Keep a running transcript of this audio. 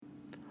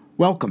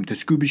Welcome to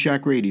Scuba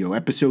Shack Radio,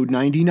 episode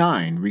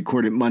 99,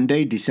 recorded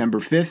Monday, December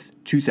 5th,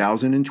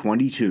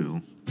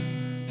 2022.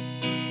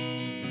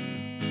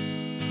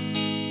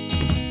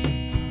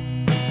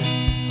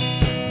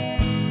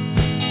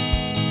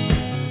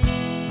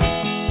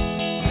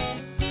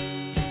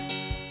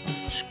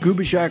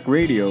 Scuba Shack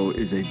Radio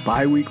is a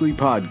bi-weekly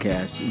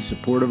podcast in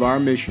support of our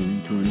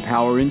mission to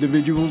empower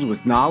individuals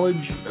with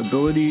knowledge,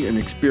 ability, and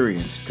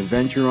experience to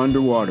venture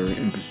underwater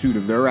in pursuit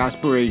of their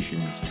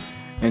aspirations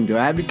and to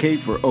advocate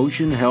for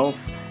ocean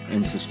health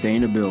and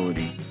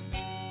sustainability.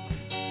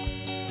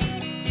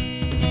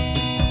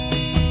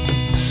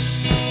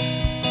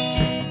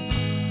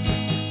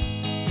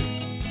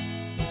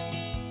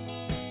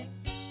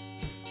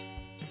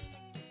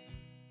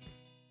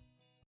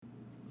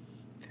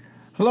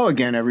 Hello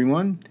again,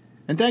 everyone,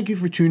 and thank you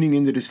for tuning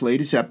into this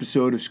latest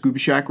episode of Scuba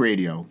Shack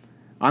Radio.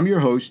 I'm your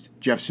host,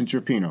 Jeff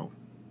Centropino.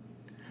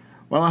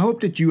 Well, I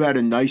hope that you had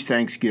a nice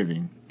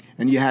Thanksgiving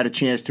and you had a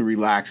chance to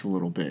relax a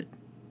little bit.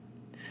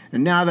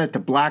 And now that the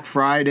Black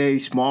Friday,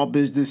 Small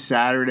Business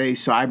Saturday,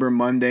 Cyber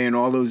Monday, and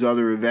all those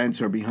other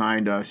events are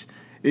behind us,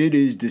 it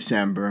is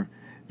December,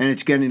 and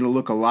it's getting to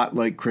look a lot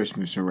like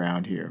Christmas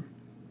around here.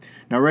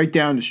 Now, right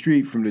down the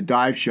street from the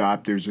dive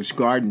shop, there's this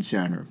garden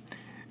center.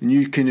 And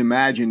you can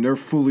imagine they're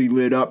fully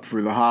lit up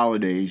for the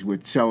holidays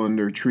with selling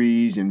their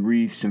trees and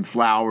wreaths and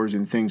flowers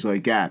and things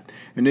like that.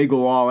 And they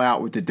go all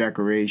out with the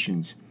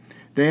decorations.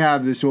 They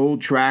have this old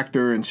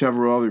tractor and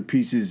several other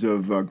pieces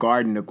of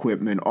garden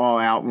equipment all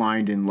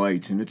outlined in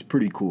lights, and it's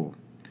pretty cool.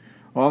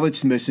 All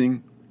it's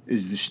missing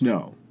is the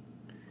snow,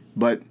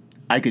 but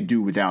I could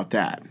do without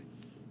that.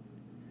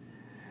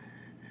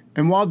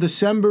 And while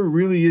December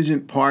really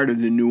isn't part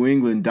of the New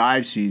England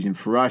dive season,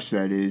 for us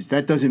that is,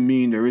 that doesn't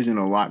mean there isn't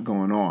a lot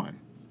going on.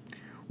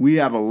 We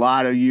have a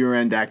lot of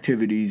year-end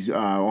activities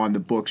on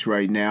the books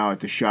right now at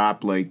the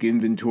shop, like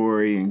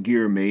inventory and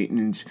gear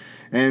maintenance.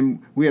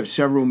 And we have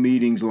several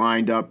meetings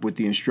lined up with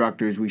the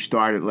instructors we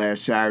started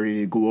last Saturday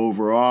to go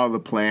over all the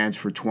plans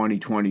for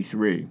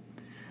 2023. And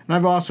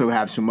I've also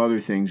have some other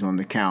things on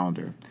the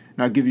calendar. And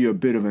I'll give you a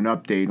bit of an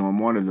update on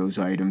one of those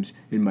items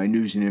in my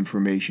news and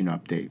information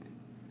update.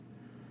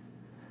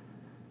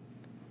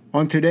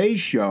 On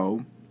today's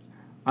show,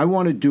 I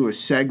want to do a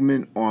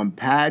segment on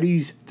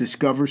PADI's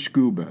Discover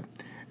Scuba.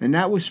 And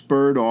that was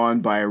spurred on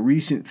by a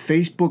recent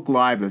Facebook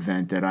Live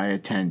event that I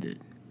attended.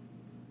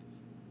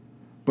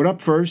 But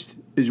up first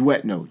is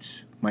Wet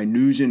Notes, my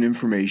news and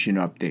information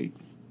update.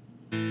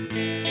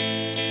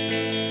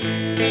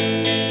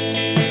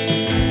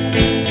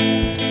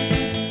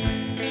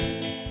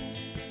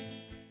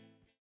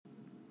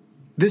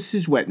 This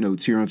is Wet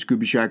Notes here on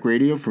Scuba Shack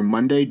Radio for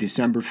Monday,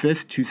 December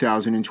 5th,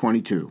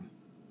 2022.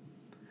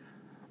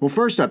 Well,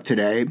 first up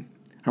today,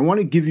 I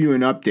want to give you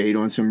an update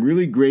on some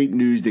really great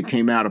news that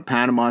came out of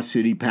Panama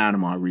City,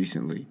 Panama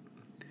recently.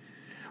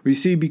 You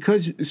see,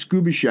 because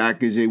Scuba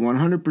Shack is a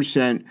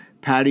 100%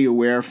 PADI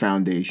Aware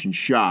Foundation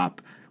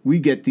shop, we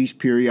get these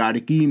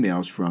periodic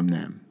emails from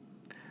them.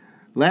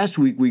 Last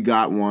week we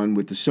got one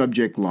with the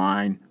subject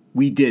line,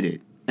 "We did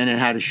it," and it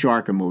had a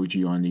shark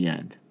emoji on the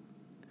end.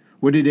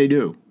 What did they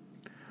do?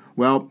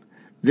 Well,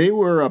 they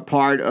were a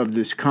part of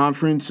this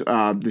conference,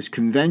 this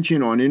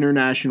Convention on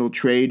International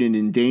Trade in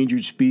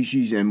Endangered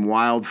Species and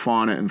Wild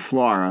Fauna and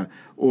Flora,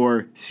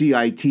 or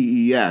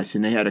CITES,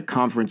 and they had a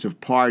conference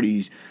of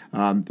parties,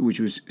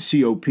 which was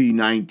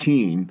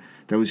COP19,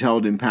 that was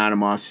held in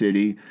Panama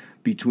City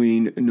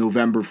between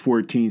November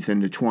 14th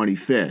and the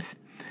 25th.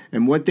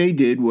 And what they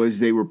did was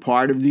they were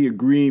part of the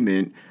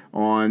agreement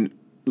on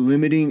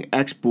limiting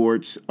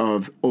exports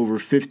of over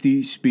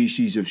 50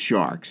 species of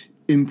sharks,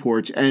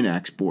 imports and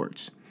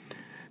exports.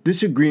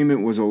 This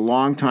agreement was a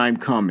long time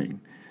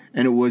coming,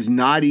 and it was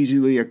not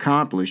easily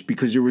accomplished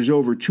because there was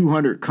over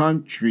 200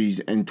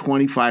 countries and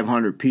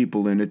 2,500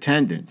 people in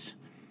attendance.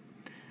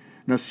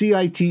 Now,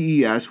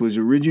 CITES was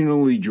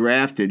originally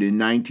drafted in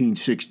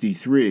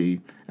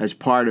 1963 as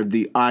part of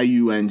the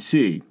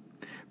IUNC,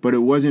 but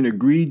it wasn't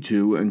agreed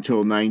to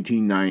until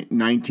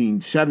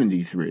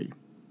 1973.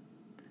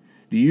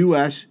 The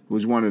U.S.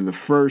 was one of the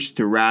first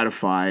to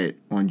ratify it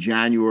on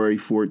January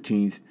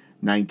 14th,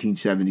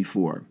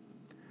 1974.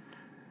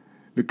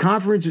 The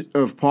Conference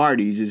of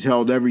Parties is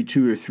held every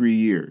 2 or 3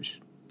 years.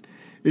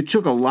 It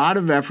took a lot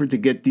of effort to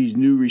get these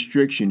new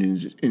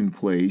restrictions in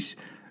place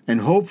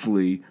and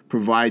hopefully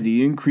provide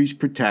the increased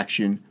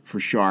protection for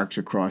sharks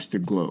across the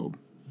globe.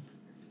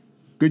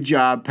 Good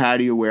job,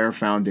 PADI Aware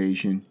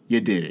Foundation.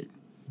 You did it.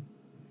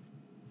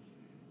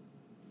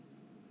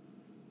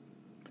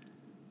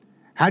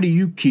 How do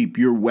you keep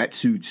your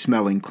wetsuit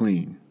smelling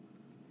clean?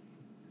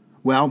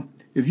 Well,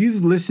 if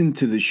you've listened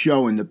to the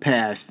show in the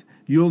past,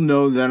 you'll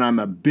know that I'm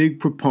a big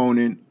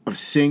proponent of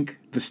Sink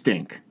the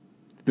Stink.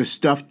 The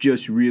stuff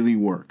just really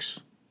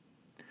works.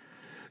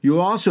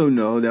 You'll also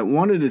know that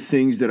one of the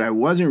things that I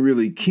wasn't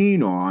really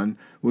keen on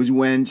was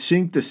when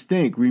Sink the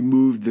Stink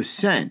removed the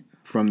scent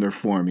from their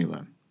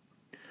formula.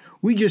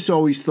 We just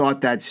always thought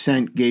that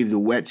scent gave the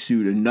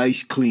wetsuit a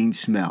nice clean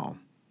smell.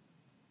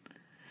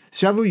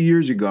 Several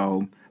years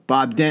ago,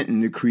 Bob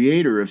Denton, the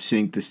creator of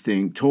Sink the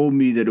Stink, told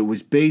me that it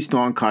was based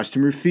on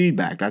customer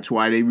feedback. That's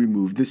why they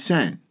removed the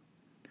scent.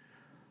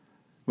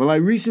 Well, I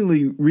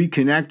recently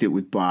reconnected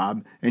with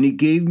Bob, and he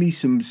gave me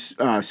some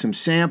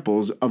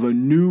samples of a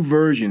new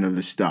version of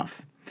the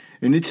stuff,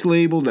 and it's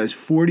labeled as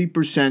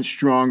 40%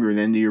 stronger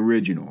than the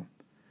original.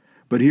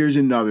 But here's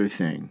another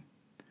thing.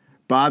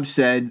 Bob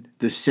said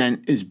the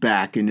scent is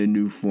back in the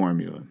new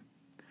formula.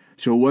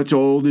 So what's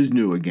old is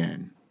new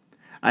again.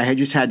 I had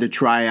just had to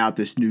try out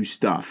this new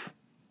stuff.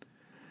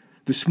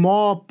 The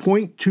small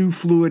 0.2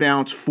 fluid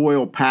ounce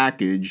foil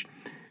package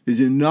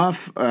is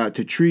enough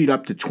to treat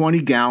up to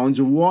 20 gallons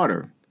of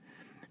water.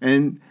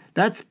 And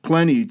that's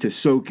plenty to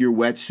soak your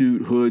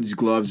wetsuit, hoods,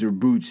 gloves, or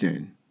boots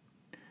in.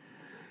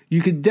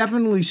 You could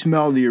definitely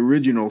smell the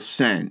original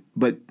scent,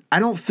 but I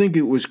don't think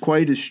it was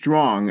quite as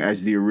strong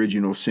as the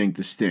original Sink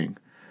the Stink.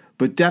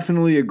 But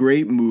definitely a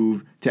great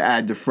move to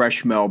add the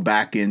fresh smell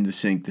back in to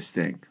Sink the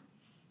Stink.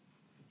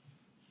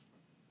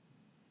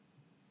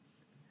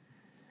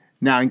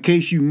 Now, in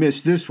case you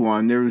missed this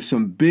one, there was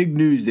some big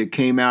news that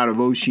came out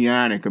of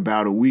Oceanic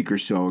about a week or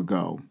so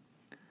ago.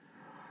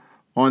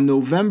 On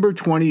November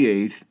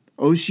 28th,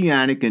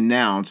 Oceanic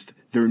announced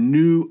their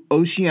new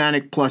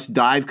Oceanic Plus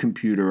Dive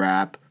Computer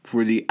app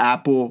for the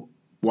Apple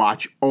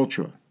Watch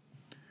Ultra.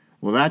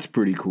 Well, that's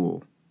pretty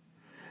cool.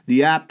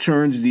 The app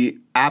turns the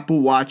Apple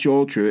Watch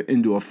Ultra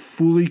into a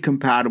fully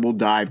compatible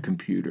dive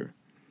computer.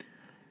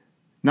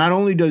 Not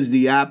only does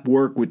the app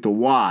work with the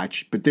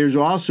watch, but there's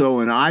also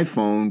an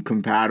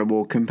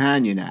iPhone-compatible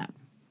companion app.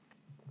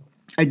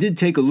 I did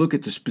take a look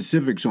at the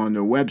specifics on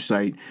their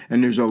website,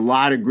 and there's a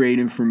lot of great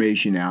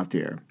information out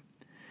there.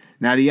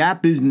 Now, the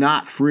app is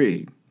not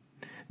free.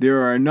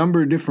 There are a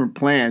number of different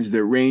plans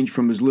that range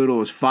from as little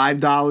as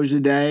 $5 a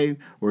day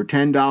or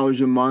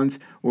 $10 a month,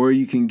 or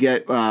you can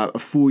get a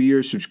full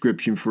year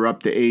subscription for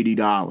up to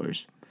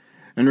 $80.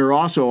 And they're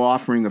also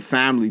offering a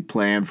family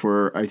plan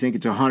for, I think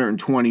it's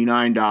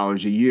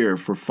 $129 a year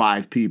for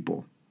 5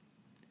 people.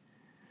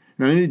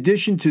 Now, in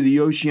addition to the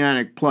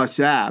Oceanic Plus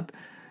app,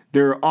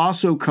 they're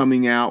also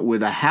coming out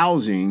with a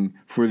housing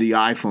for the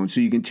iPhone,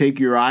 so you can take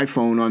your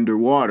iPhone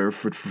underwater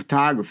for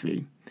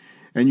photography.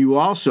 And you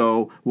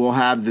also will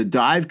have the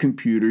dive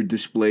computer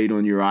displayed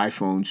on your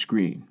iPhone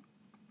screen.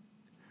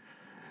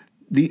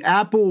 The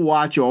Apple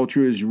Watch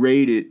Ultra is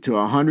rated to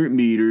 100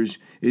 meters,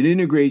 it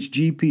integrates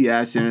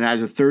GPS, and it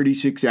has a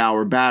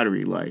 36-hour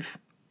battery life.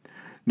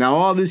 Now,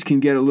 all this can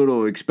get a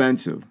little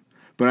expensive,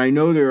 but I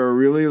know there are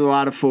really a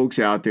lot of folks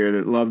out there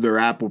that love their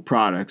Apple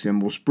products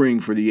and will spring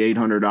for the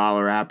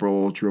 $800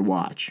 Apple Ultra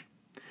watch.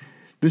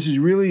 This is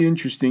really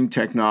interesting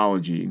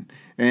technology,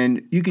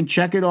 and you can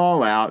check it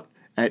all out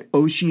at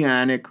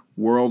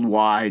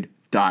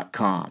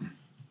oceanicworldwide.com.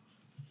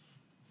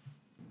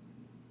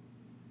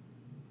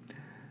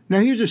 Now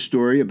here's a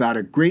story about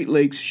a Great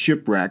Lakes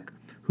shipwreck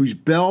whose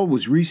bell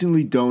was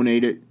recently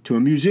donated to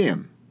a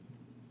museum.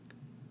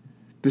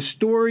 The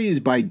story is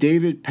by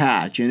David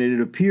Patch, and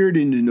it appeared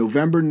in the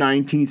November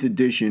 19th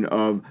edition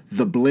of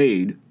The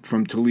Blade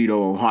from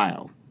Toledo,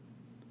 Ohio.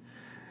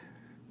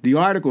 The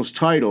article's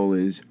title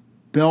is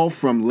Bell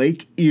from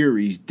Lake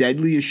Erie's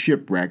Deadliest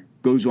Shipwreck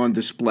Goes on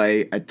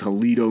Display at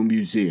Toledo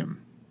Museum.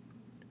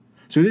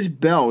 So this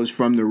bell is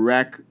from the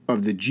wreck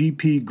of the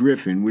G.P.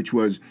 Griffin, which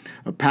was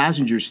a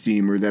passenger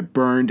steamer that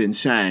burned and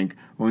sank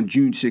on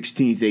June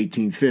 16,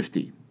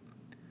 1850.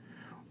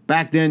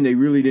 Back then, they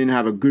really didn't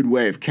have a good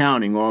way of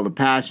counting all the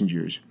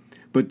passengers,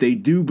 but they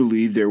do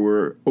believe there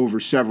were over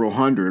several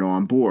hundred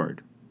on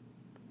board.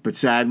 But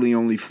sadly,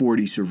 only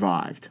 40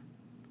 survived.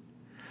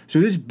 So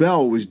this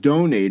bell was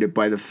donated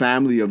by the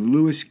family of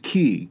Lewis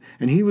Key,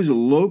 and he was a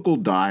local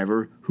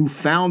diver who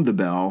found the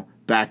bell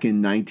back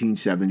in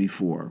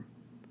 1974.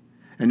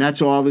 And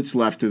that's all that's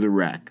left of the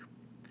wreck.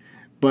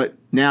 But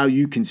now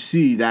you can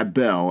see that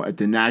bell at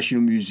the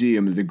National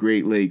Museum of the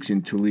Great Lakes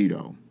in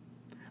Toledo.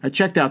 I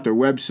checked out their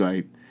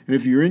website, and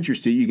if you're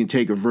interested, you can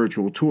take a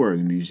virtual tour of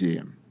the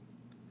museum.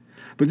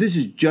 But this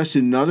is just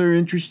another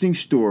interesting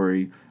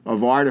story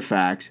of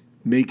artifacts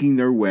making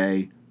their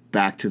way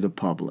back to the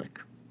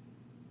public.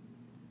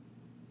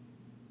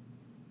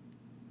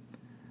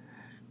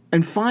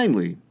 And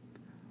finally,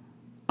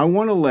 I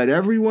want to let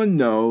everyone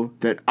know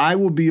that I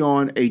will be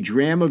on a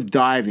Dram of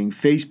Diving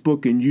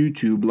Facebook and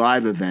YouTube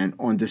live event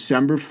on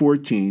December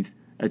 14th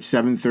at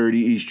 7:30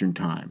 Eastern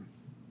Time.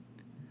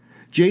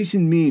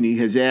 Jason Meany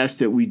has asked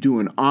that we do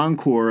an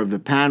encore of the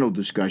panel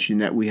discussion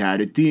that we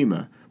had at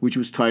DEMA, which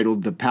was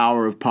titled The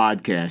Power of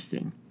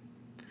Podcasting.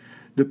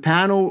 The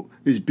panel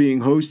is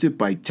being hosted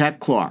by Tech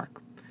Clark.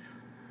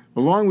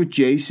 Along with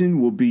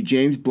Jason will be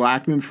James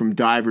Blackman from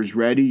Divers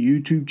Ready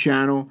YouTube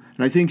channel,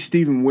 and I think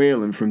Stephen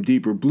Whalen from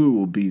Deeper Blue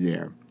will be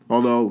there,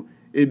 although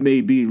it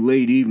may be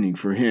late evening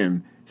for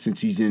him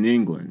since he's in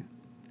England.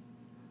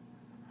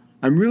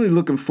 I'm really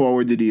looking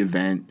forward to the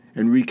event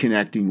and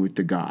reconnecting with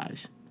the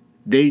guys.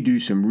 They do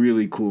some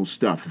really cool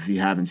stuff if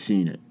you haven't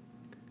seen it.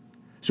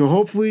 So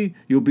hopefully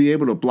you'll be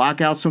able to block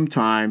out some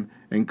time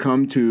and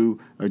come to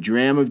a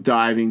Dram of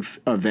Diving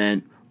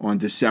event on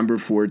December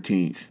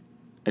 14th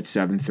at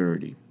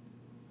 7:30.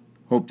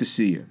 Hope to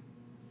see you.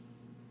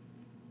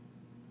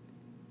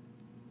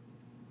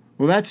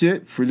 Well, that's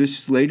it for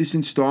this latest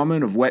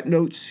installment of Wet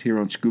Notes here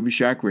on Scuba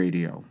Shack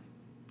Radio.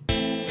 A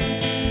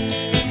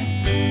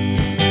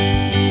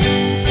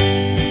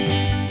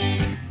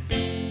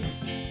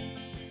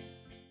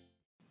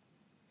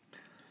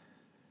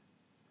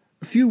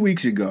few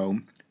weeks ago,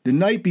 the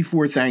night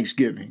before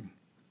Thanksgiving,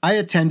 I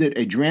attended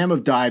a Dram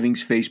of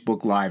Diving's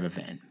Facebook Live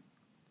event.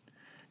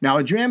 Now,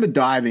 a Dram of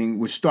Diving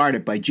was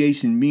started by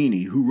Jason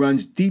Meany, who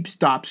runs Deep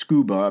Stop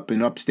Scuba up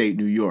in upstate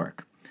New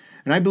York.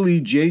 And I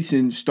believe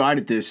Jason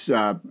started this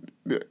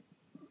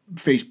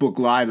Facebook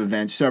Live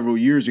event several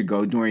years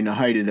ago during the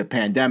height of the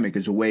pandemic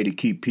as a way to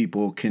keep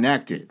people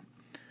connected.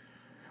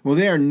 Well,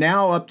 they are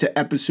now up to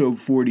episode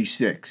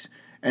 46,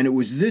 and it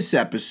was this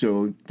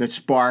episode that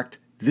sparked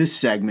this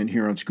segment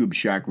here on Scuba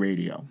Shack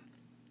Radio.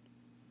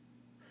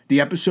 The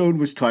episode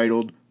was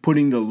titled,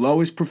 Putting the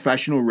Lowest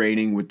Professional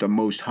Rating with the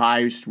Most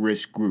Highest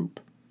Risk Group.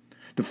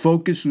 The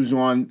focus was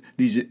on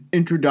these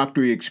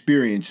introductory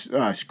experience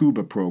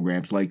scuba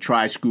programs like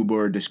Try Scuba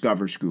or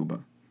Discover Scuba.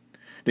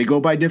 They go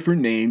by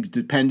different names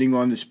depending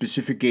on the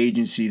specific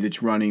agency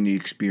that's running the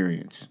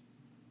experience.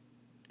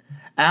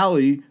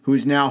 Allie, who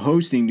is now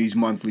hosting these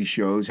monthly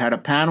shows, had a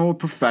panel of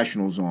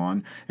professionals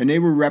on, and they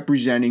were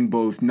representing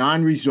both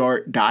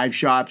non-resort dive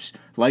shops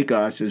like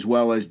us as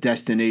well as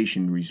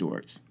destination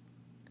resorts.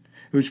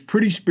 It was a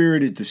pretty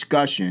spirited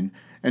discussion,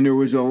 and there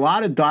was a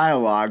lot of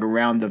dialogue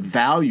around the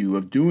value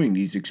of doing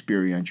these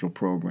experiential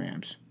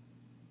programs.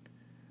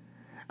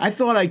 I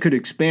thought I could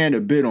expand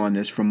a bit on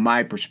this from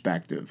my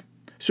perspective,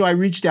 so I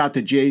reached out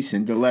to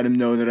Jason to let him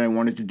know that I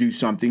wanted to do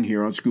something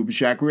here on Scuba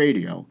Shack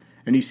Radio,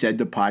 and he said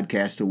to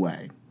podcast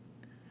away.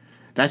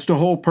 That's the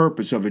whole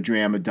purpose of a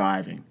Dram of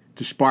Diving,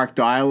 to spark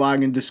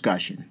dialogue and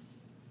discussion.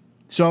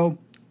 So,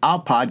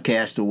 I'll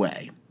podcast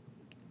away.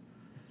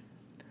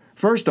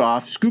 First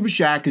off, Scuba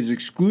Shack is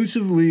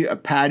exclusively a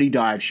PADI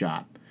dive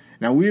shop.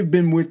 Now, we have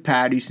been with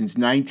PADI since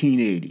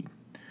 1980.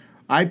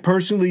 I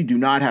personally do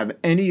not have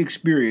any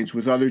experience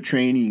with other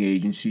training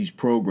agencies'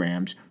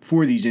 programs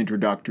for these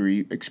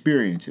introductory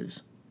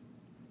experiences.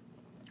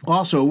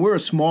 Also, we're a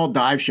small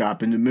dive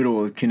shop in the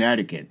middle of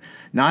Connecticut,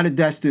 not a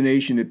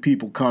destination that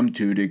people come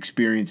to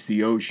experience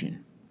the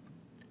ocean.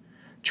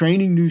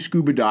 Training new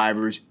scuba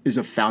divers is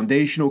a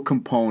foundational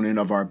component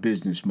of our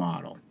business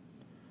model.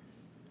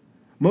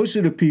 Most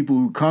of the people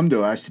who come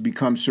to us to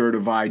become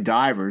certified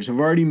divers have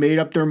already made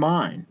up their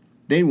mind.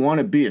 They want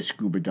to be a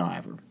scuba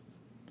diver.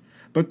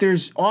 But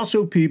there's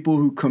also people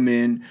who come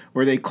in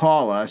or they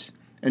call us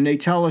and they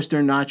tell us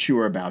they're not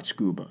sure about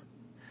scuba.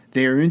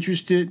 They are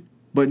interested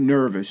but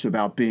nervous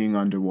about being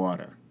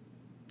underwater.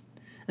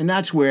 And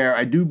that's where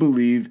I do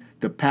believe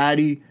the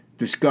PADI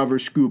Discover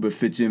Scuba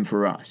fits in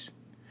for us.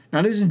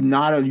 Now, this is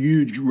not a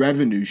huge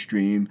revenue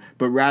stream,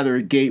 but rather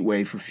a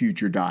gateway for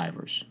future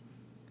divers.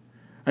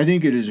 I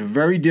think it is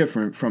very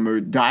different from a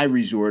dive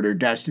resort or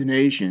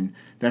destination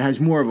that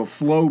has more of a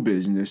flow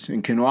business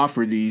and can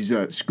offer these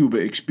scuba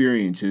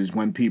experiences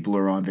when people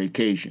are on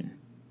vacation.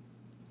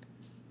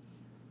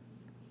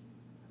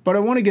 But I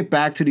want to get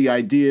back to the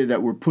idea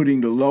that we're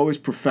putting the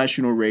lowest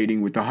professional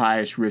rating with the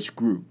highest risk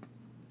group.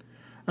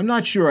 I'm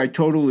not sure I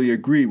totally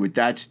agree with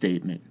that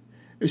statement,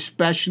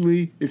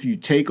 especially if you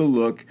take a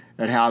look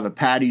at how the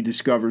PADI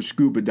Discover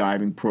Scuba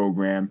Diving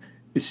program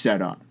is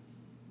set up.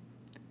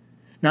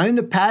 Now, in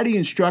the PADI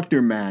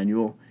Instructor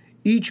Manual,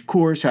 each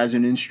course has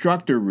an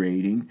instructor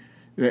rating.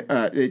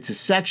 It's a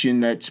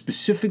section that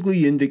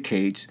specifically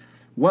indicates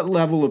what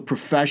level of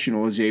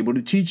professional is able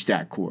to teach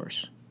that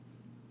course.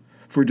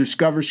 For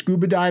Discover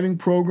Scuba Diving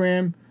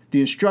program,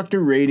 the instructor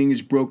rating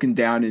is broken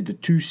down into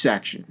two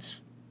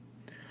sections.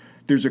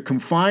 There's a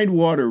confined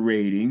water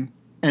rating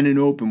and an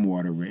open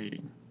water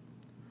rating.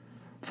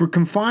 For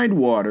confined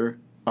water,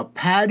 a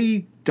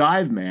PADI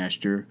dive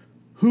master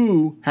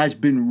who has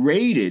been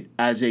rated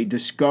as a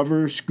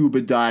Discover Scuba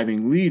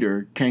Diving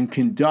leader can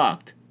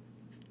conduct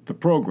the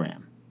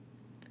program.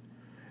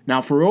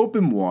 Now, for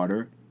open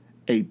water,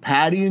 a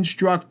PADI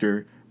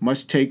instructor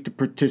must take the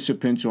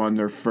participants on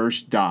their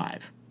first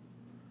dive.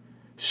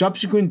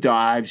 Subsequent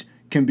dives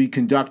can be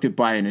conducted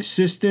by an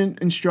assistant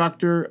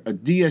instructor, a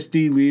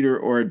DSD leader,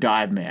 or a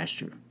dive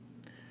master.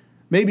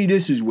 Maybe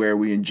this is where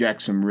we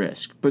inject some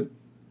risk, but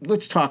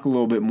let's talk a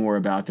little bit more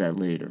about that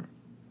later.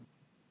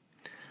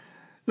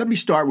 Let me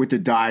start with the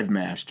dive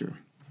master.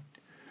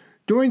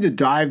 During the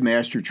Dive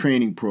Master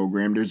training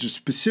program, there's a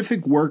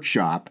specific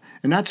workshop,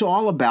 and that's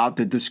all about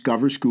the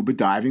Discover Scuba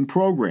Diving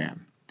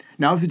program.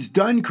 Now, if it's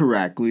done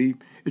correctly,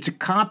 it's a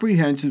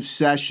comprehensive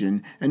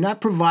session, and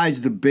that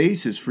provides the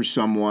basis for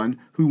someone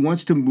who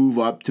wants to move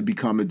up to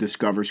become a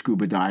Discover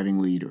Scuba Diving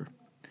leader.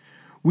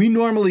 We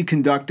normally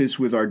conduct this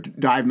with our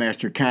Dive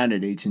Master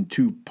candidates in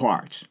two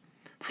parts.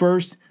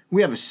 First,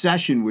 we have a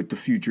session with the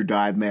future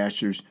Dive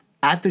Masters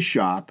at the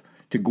shop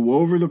to go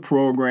over the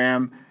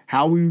program,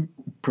 how we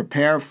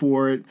prepare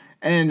for it,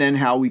 and then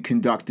how we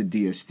conduct the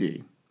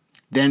DSD.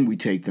 Then we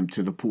take them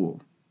to the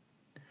pool.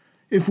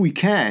 If we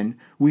can,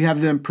 we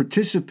have them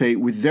participate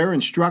with their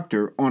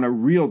instructor on a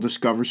real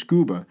Discover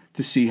Scuba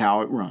to see how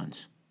it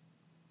runs.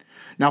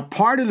 Now,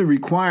 part of the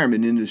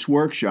requirement in this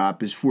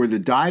workshop is for the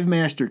Dive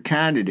Master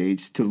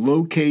candidates to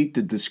locate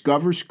the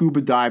Discover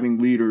Scuba Diving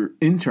Leader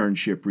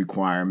internship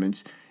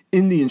requirements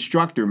in the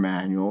instructor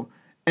manual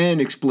and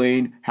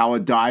explain how a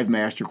Dive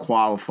Master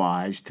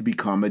qualifies to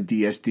become a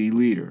DSD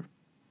leader.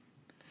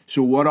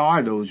 So what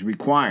are those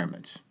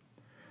requirements?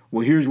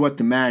 Well, here's what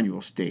the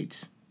manual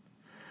states.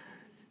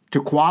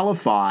 To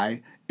qualify,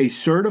 a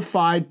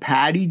certified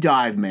PADI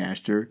Dive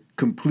Master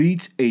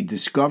completes a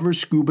Discover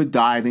Scuba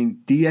Diving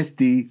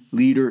DSD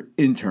Leader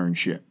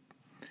internship.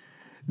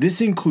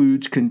 This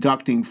includes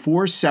conducting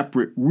 4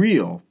 separate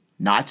real,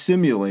 not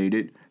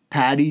simulated,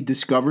 PADI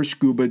Discover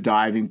Scuba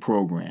Diving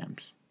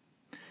programs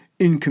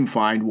in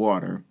confined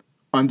water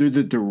under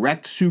the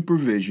direct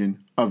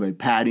supervision of a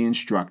PADI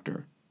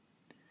instructor.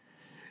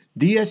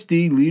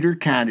 DSD leader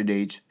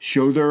candidates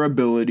show their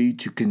ability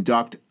to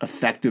conduct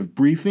effective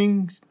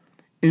briefings,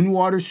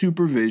 in-water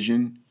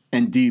supervision,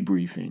 and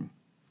debriefing.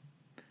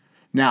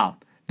 Now,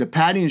 the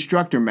PADI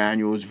instructor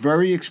manual is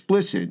very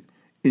explicit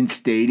in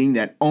stating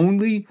that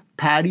only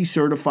PADI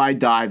certified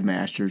dive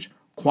masters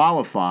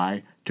qualify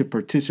to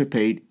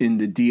participate in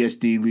the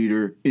DSD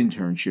leader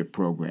internship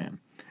program,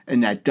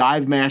 and that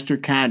dive master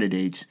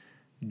candidates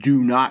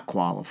do not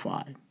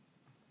qualify.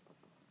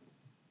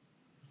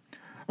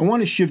 I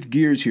want to shift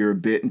gears here a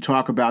bit and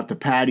talk about the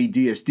PADI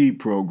DSD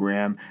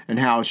program and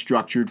how it's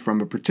structured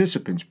from a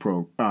participant's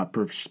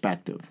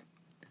perspective.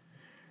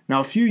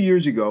 Now, a few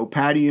years ago,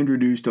 PADI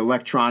introduced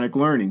electronic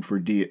learning for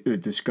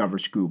Discover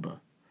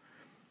Scuba.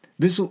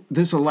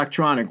 This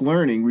electronic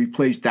learning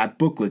replaced that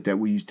booklet that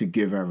we used to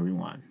give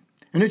everyone.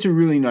 And it's a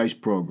really nice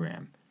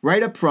program.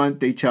 Right up front,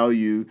 they tell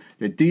you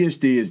that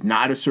DSD is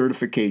not a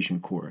certification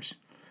course.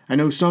 I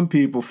know some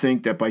people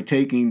think that by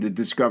taking the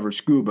Discover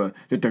Scuba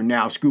that they're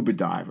now scuba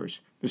divers,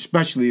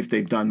 especially if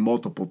they've done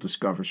multiple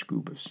Discover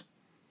Scubas.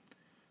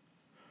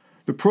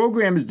 The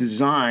program is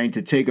designed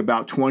to take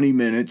about 20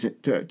 minutes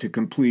to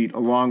complete,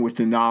 along with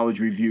the knowledge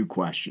review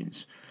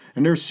questions.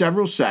 And there are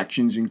several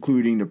sections,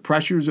 including the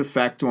pressure's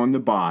effect on the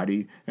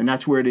body, and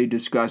that's where they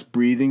discuss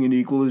breathing and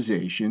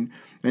equalization.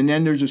 And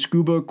then there's a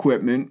scuba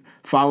equipment,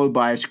 followed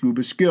by a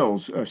scuba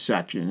skills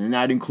section, and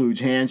that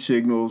includes hand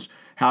signals,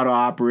 how to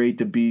operate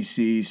the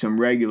BC, some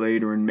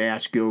regulator and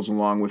mask skills,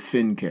 along with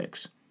fin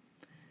kicks.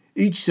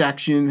 Each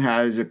section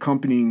has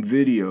accompanying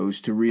videos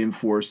to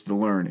reinforce the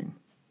learning.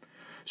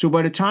 So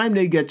by the time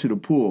they get to the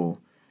pool,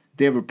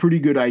 they have a pretty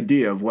good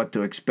idea of what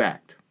to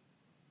expect.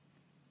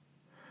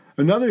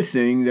 Another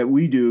thing that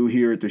we do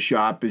here at the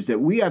shop is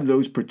that we have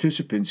those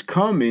participants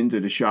come into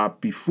the shop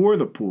before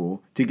the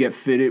pool to get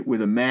fitted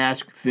with a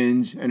mask,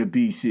 fins, and a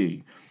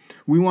BC.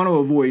 We want to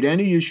avoid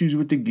any issues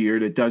with the gear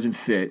that doesn't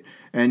fit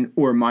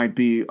or might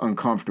be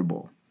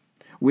uncomfortable.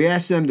 We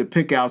ask them to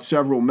pick out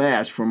several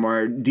masks from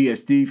our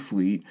DSD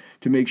fleet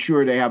to make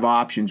sure they have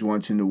options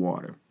once in the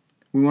water.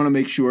 We want to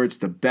make sure it's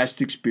the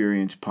best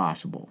experience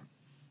possible.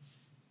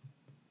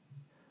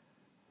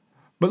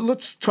 But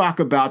let's talk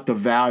about the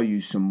value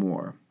some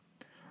more.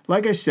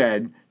 Like I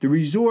said,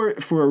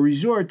 for a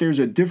resort, there's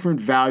a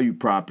different value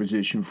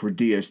proposition for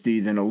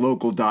DSD than a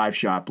local dive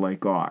shop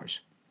like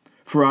ours.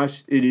 For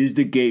us, it is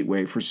the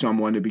gateway for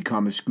someone to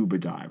become a scuba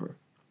diver.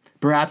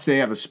 Perhaps they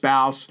have a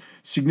spouse,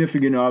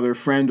 significant other,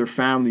 friend, or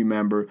family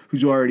member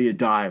who's already a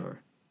diver.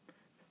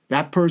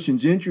 That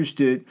person's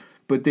interested,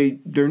 but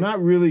they're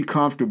not really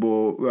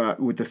comfortable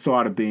with the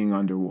thought of being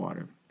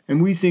underwater.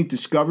 And we think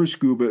Discover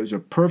Scuba is a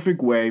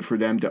perfect way for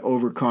them to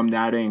overcome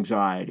that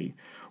anxiety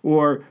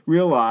or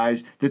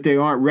realize that they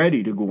aren't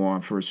ready to go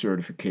on for a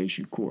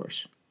certification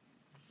course.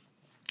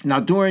 Now,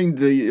 during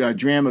the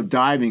Dram of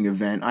Diving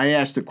event, I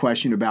asked a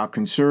question about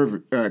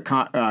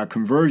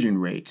conversion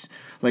rates,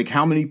 like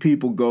how many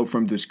people go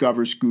from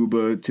Discover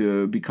Scuba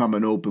to become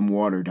an open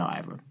water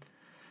diver.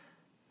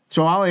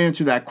 So I'll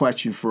answer that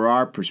question for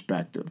our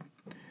perspective.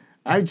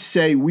 I'd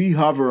say we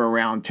hover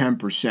around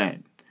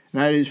 10%.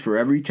 That is, for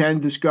every 10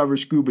 Discover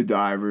Scuba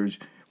divers,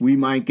 we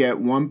might get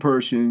one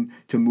person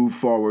to move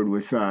forward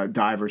with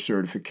diver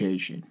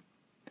certification.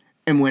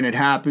 And when it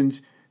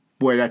happens,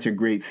 boy, that's a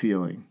great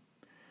feeling.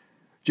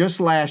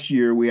 Just last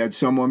year, we had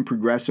someone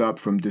progress up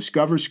from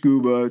Discover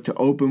Scuba to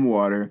open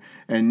water,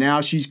 and now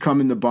she's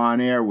coming to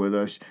Bonaire with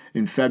us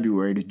in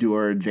February to do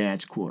our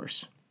advanced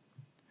course.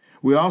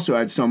 We also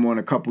had someone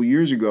a couple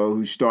years ago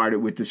who started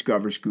with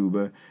Discover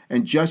Scuba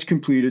and just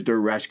completed their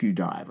rescue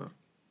diver.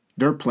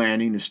 They're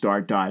planning to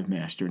start Dive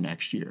Master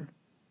next year.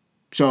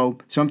 So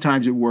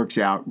sometimes it works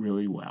out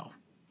really well.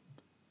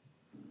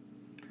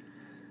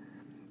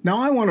 Now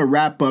I want to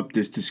wrap up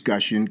this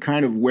discussion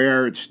kind of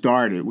where it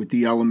started with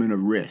the element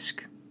of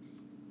risk.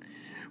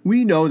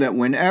 We know that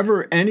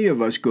whenever any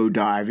of us go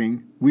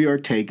diving, we are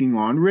taking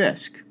on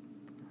risk.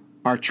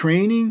 Our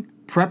training,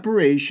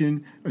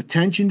 preparation,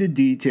 attention to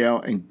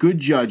detail, and good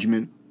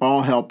judgment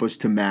all help us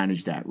to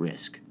manage that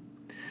risk.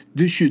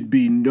 This should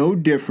be no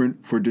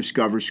different for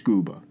Discover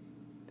Scuba.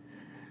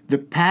 The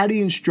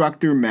PADI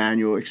instructor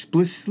manual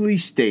explicitly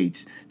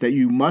states that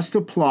you must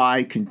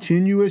apply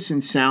continuous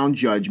and sound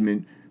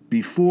judgment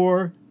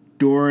before,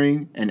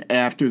 during, and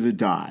after the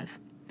dive.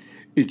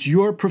 It's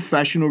your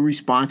professional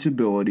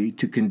responsibility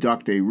to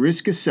conduct a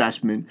risk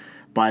assessment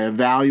by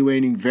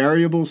evaluating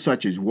variables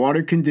such as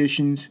water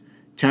conditions,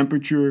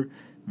 temperature,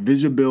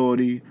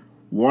 visibility,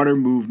 water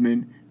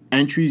movement,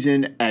 entries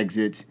and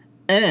exits,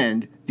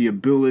 and the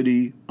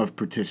ability of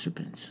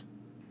participants.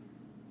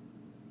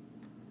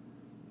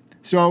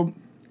 So,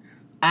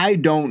 I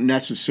don't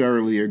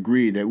necessarily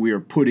agree that we are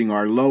putting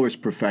our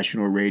lowest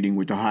professional rating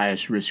with the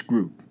highest risk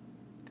group.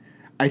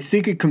 I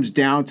think it comes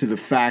down to the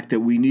fact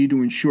that we need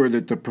to ensure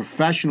that the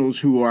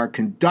professionals who are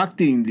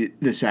conducting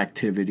this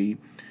activity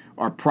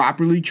are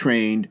properly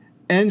trained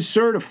and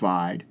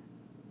certified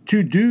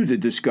to do the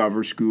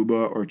Discover Scuba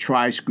or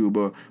Try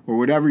Scuba or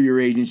whatever your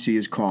agency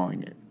is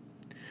calling it.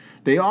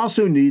 They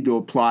also need to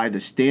apply the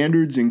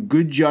standards and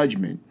good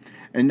judgment,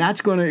 and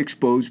that's going to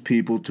expose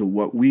people to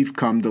what we've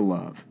come to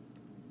love,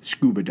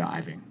 scuba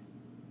diving.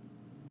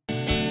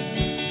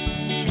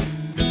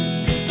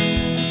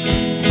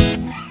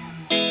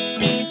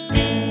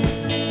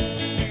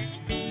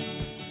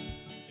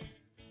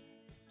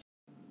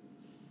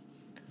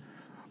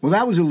 Well,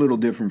 that was a little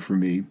different for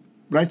me,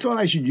 but I thought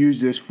I should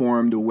use this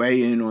forum to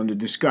weigh in on the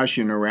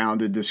discussion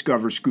around the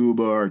Discover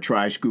Scuba or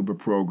Try Scuba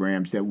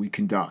programs that we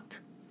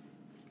conduct.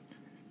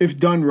 If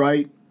done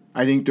right,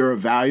 I think they're a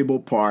valuable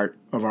part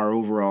of our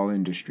overall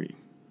industry.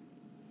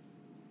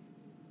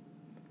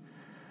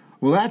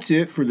 Well, that's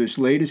it for this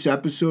latest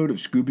episode of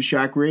Scuba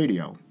Shack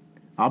Radio.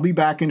 I'll be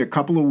back in a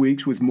couple of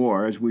weeks with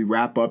more as we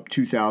wrap up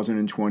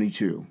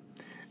 2022.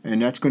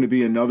 And that's going to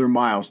be another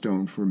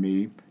milestone for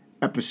me,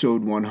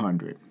 episode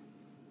 100.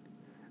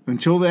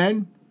 Until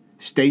then,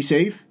 stay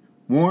safe,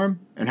 warm,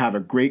 and have a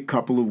great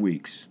couple of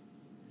weeks.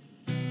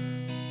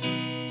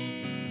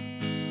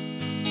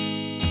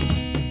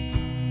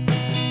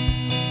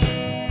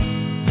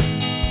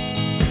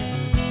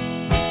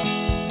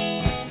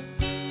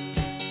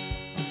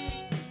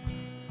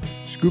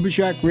 Scuba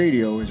Shack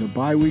Radio is a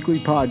bi-weekly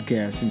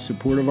podcast in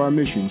support of our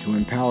mission to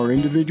empower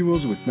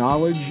individuals with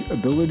knowledge,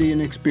 ability,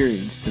 and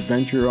experience to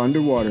venture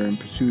underwater in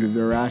pursuit of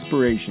their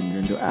aspirations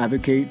and to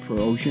advocate for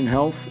ocean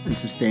health and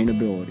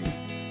sustainability.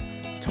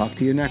 Talk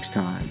to you next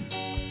time.